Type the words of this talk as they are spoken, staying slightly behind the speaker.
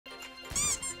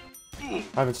I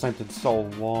haven't sniped in so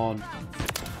long.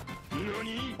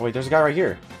 Oh, wait, there's a guy right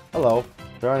here. Hello.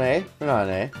 They're on A? They're not on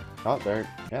A. Oh, they're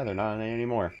not on A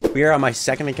anymore. We are on my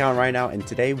second account right now, and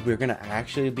today we're gonna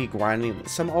actually be grinding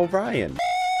some Orion.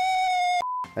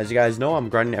 As you guys know, I'm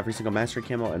grinding every single master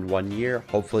camo in 1 year.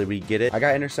 Hopefully we get it. I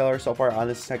got Interstellar so far on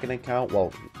this second account.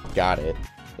 Well, got it.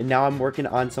 And now I'm working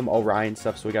on some Orion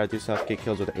stuff, so we gotta do stuff, get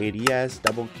kills with ADS,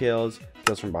 double kills,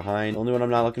 kills from behind. The only one I'm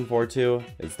not looking forward to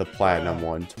is the platinum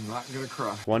one. I'm not gonna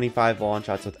cry. 25 launch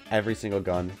shots with every single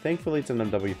gun. Thankfully, it's an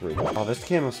MW2. Oh, this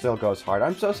camo still goes hard.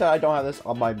 I'm so sad I don't have this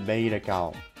on my main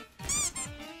account.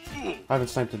 I haven't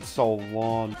sniped in so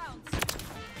long.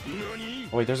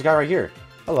 Oh, wait, there's a guy right here.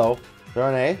 Hello. They're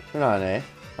on A? They're not on A.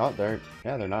 Oh, they're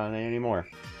not on A anymore.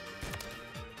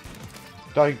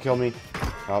 Thought he killed me.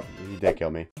 Oh, he did kill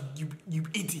me. You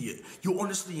idiot. You're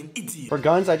honestly an idiot. For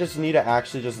guns, I just need to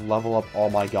actually just level up all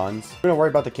my guns. I'm gonna worry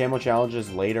about the camo challenges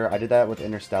later. I did that with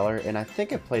Interstellar, and I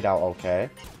think it played out okay.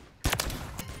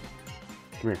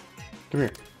 Come here. Come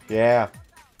here. Yeah.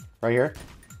 Right here.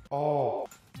 Oh.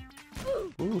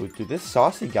 Ooh, dude, this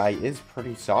saucy guy is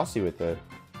pretty saucy with it.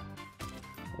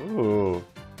 Ooh.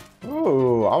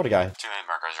 Ooh, I would've got 2 hit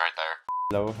markers right there.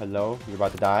 Hello, hello. You're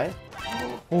about to die?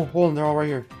 Oh, hold on, they're all right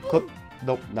here. Clip.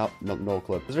 Nope, no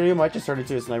clip. This video might just turn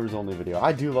into a snipers only video.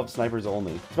 I do love snipers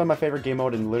only. It's been my favorite game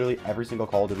mode in literally every single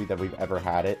Call of Duty that we've ever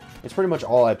had it. It's pretty much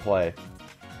all I play.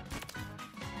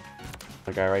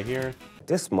 The guy right here.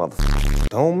 This motherfucker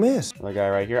don't miss. The guy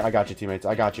right here. I got you, teammates.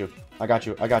 I got you. I got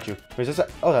you. I got you. Wait, is this a,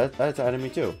 oh, that's an enemy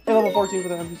too. Hey, level 14 for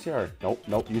the MPCR. Nope,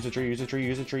 nope. Use a tree, use a tree,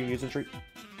 use a tree, use a tree.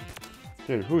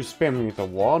 Dude, who's spamming with the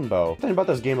longbow? The thing about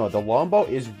this game mode, the longbow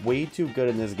is way too good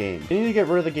in this game. They need to get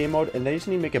rid of the game mode, and they just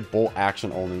need to make it bolt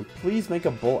action only. Please make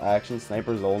a bolt action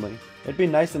snipers only. It'd be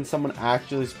nice than someone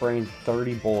actually spraying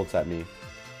 30 bullets at me.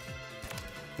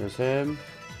 There's him.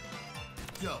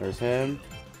 There's him.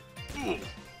 Oh,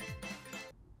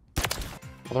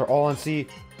 they're all on C.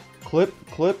 Clip,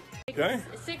 clip. Okay?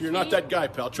 You're not that guy,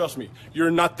 pal. Trust me.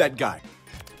 You're not that guy.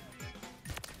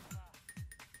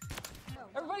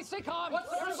 Everybody stay calm.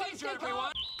 Everybody stay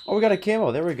calm. Oh, we got a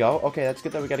camo. There we go. Okay, that's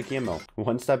good that we got a camo.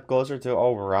 One step closer to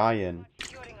Orion.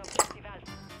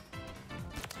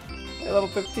 Hey, level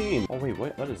 15. Oh, wait,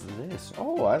 what is this?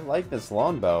 Oh, I like this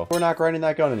longbow. We're not grinding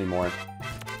that gun anymore.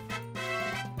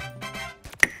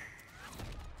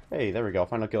 Hey, there we go.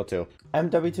 Final kill too.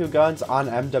 MW2 guns on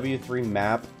MW3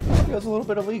 map. Feels a little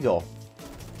bit illegal.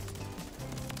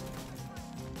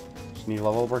 Just need to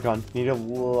level up our gun. Need to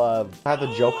have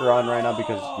the Joker on right now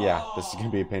because, yeah, this is going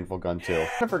to be a painful gun too.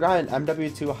 I forgot in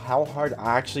MW2 how hard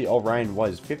actually Orion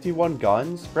was. 51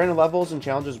 guns. Granted, levels and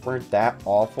challenges weren't that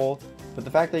awful, but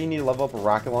the fact that you need to level up a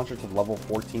rocket launcher to level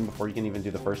 14 before you can even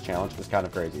do the first challenge is kind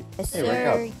of crazy. Yes, hey,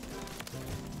 wake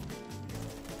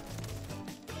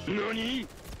up. Nani?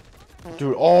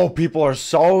 Dude, oh, people are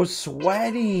so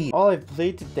sweaty. All I've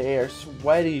played today are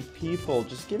sweaty people.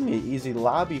 Just give me an easy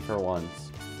lobby for once.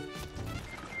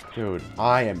 Dude,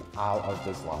 I am out of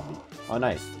this lobby. Oh,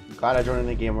 nice. Glad I joined in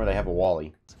a game where they have a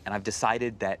Wally. And I've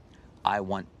decided that I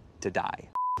want to die.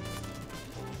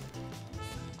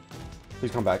 Please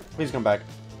come back. Please come back.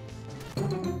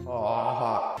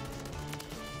 Oh.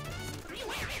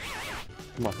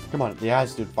 Come on, come on.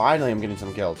 Yes, dude. Finally, I'm getting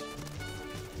some kills.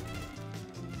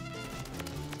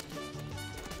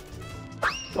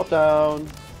 Drop down.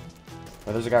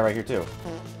 Oh, there's a guy right here too.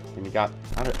 And you got.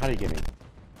 How did you get me?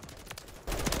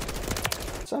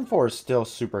 This M4 is still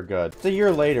super good. It's a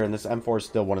year later, and this M4 is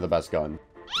still one of the best guns.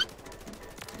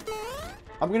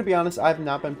 I'm gonna be honest. I've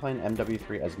not been playing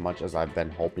MW3 as much as I've been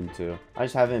hoping to. I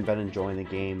just haven't been enjoying the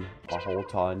game a whole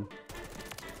ton.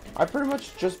 I've pretty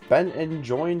much just been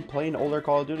enjoying playing older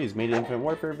Call of Duties. Made an Infinite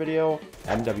Warfare video,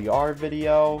 MWR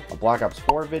video, a Black Ops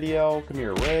 4 video. Come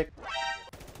here, Rick.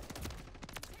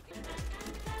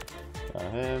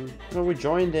 Got him. You know, we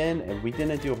joined in and we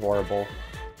didn't do horrible.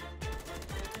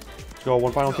 Let's go.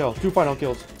 1 final kill. 2 final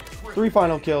kills. 3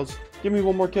 final kills. Give me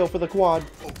 1 more kill for the quad.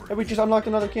 And we just unlocked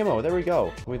another camo. There we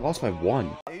go. We lost by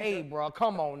 1. Hey, bro,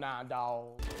 come on now,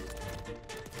 dog.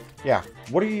 Yeah.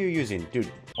 What are you using?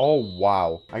 Dude. Oh,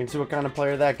 wow. I can see what kind of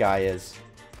player that guy is.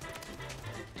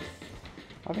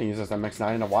 I haven't used this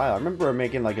MX9 in a while. I remember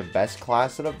making like a best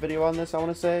class setup video on this, I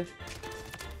want to say.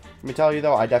 Let me tell you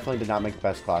though, I definitely did not make the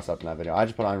best class up in that video. I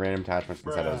just put on random attachments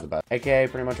and said it was the best. AKA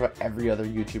pretty much what every other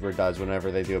YouTuber does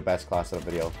whenever they do a best class up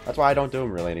video. That's why I don't do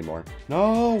them really anymore.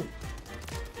 No!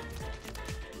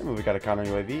 We got a counter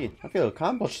UAV. I feel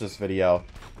accomplished this video.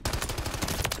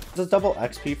 This is double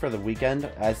XP for the weekend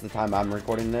as the time I'm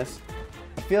recording this.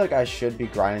 I feel like I should be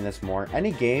grinding this more.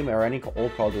 Any game or any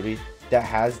old Call of Duty that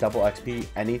has double XP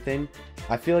anything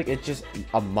I feel like it's just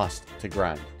a must to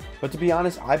grind. But to be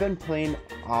honest, I've been playing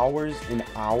hours and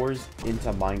hours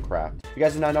into Minecraft. If you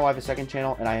guys did not know, I have a second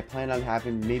channel, and I plan on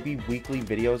having maybe weekly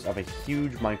videos of a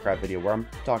huge Minecraft video where I'm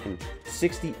talking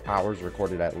 60 hours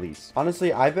recorded at least.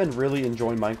 Honestly, I've been really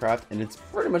enjoying Minecraft, and it's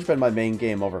pretty much been my main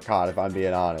game over COD, if I'm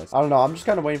being honest. I don't know, I'm just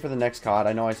kind of waiting for the next COD.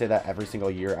 I know I say that every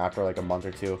single year after like a month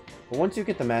or two, but once you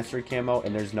get the mastery camo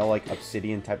and there's no like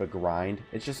obsidian type of grind,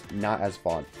 it's just not as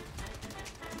fun.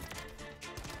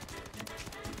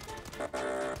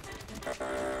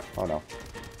 Oh no.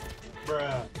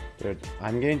 Bruh. Dude,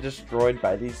 I'm getting destroyed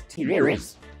by these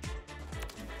teammates.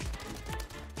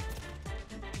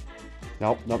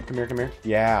 Nope, nope, come here, come here.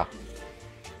 Yeah.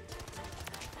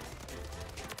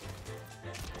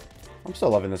 I'm still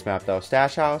loving this map though.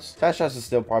 Stash House. Stash House is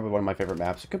still probably one of my favorite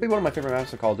maps. It could be one of my favorite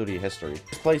maps of Call of Duty history.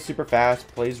 It plays super fast,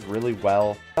 plays really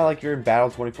well. Not like you're in battle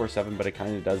 24/7, but it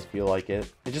kind of does feel like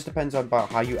it. It just depends on about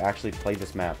how you actually play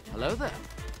this map. Hello there.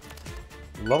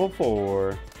 Level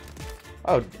 4.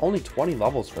 Oh, only 20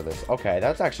 levels for this. Okay,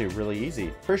 that's actually really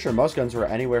easy. Pretty sure most guns were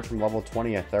anywhere from level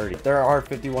 20 to 30. There are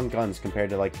 51 guns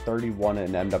compared to like 31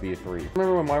 in MW2.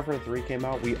 Remember when Modern Warfare 3 came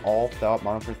out? We all thought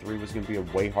Modern Warfare 3 was going to be a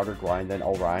way harder grind than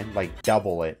Orion. Like,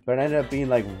 double it. But it ended up being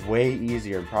like way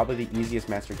easier. Probably the easiest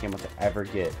mastery camo to ever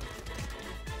get.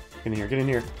 Get in here, get in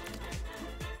here.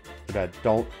 You're dead.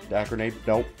 Don't. That grenade.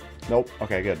 Nope. Nope.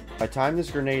 Okay, good. If I time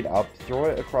this grenade up, throw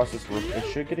it across this roof, it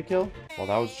should get a kill. Well,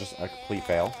 that was just a complete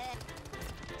fail.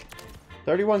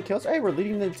 31 kills. Hey, we're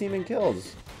leading the team in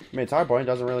kills. I mean, it's our point. It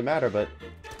doesn't really matter, but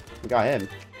we got him.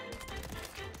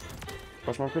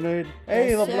 Push more grenade. Hey,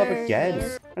 Yes, leveled up sir.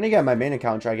 again. I need to get my main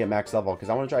account and try to get max level, because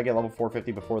I want to try to get level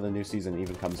 450 before the new season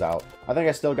even comes out. I think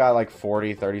I still got like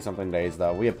 40, 30 something days,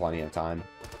 though. We have plenty of time.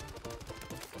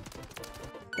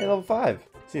 Hey, level 5.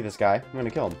 See this guy. I'm going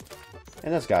to kill him.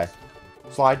 And this guy.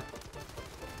 Slide.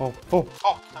 Oh, oh.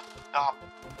 Oh, stop.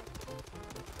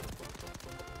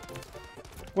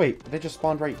 Wait, they just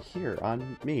spawned right here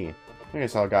on me. I think I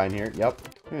saw a guy in here. Yep.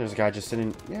 There's a guy just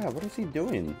sitting. Yeah, what is he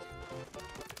doing?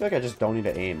 I feel like I just don't need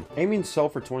to aim. Aiming so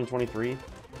for 2023.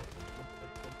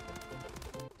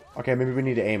 Okay, maybe we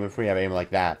need to aim if we have aim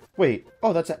like that. Wait.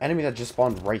 Oh, that's an enemy that just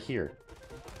spawned right here.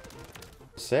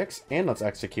 6. And let's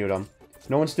execute him.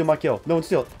 No one steal my kill. No one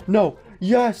steal. No.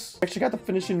 Yes. Actually got the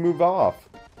finishing move off.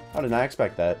 I did not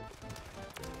expect that.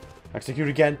 Execute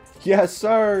again. Yes,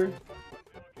 sir.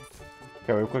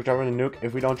 Okay, we're quick dropping a nuke.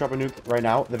 If we don't drop a nuke right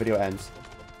now, the video ends.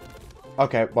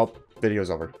 Okay, well,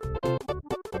 video's over.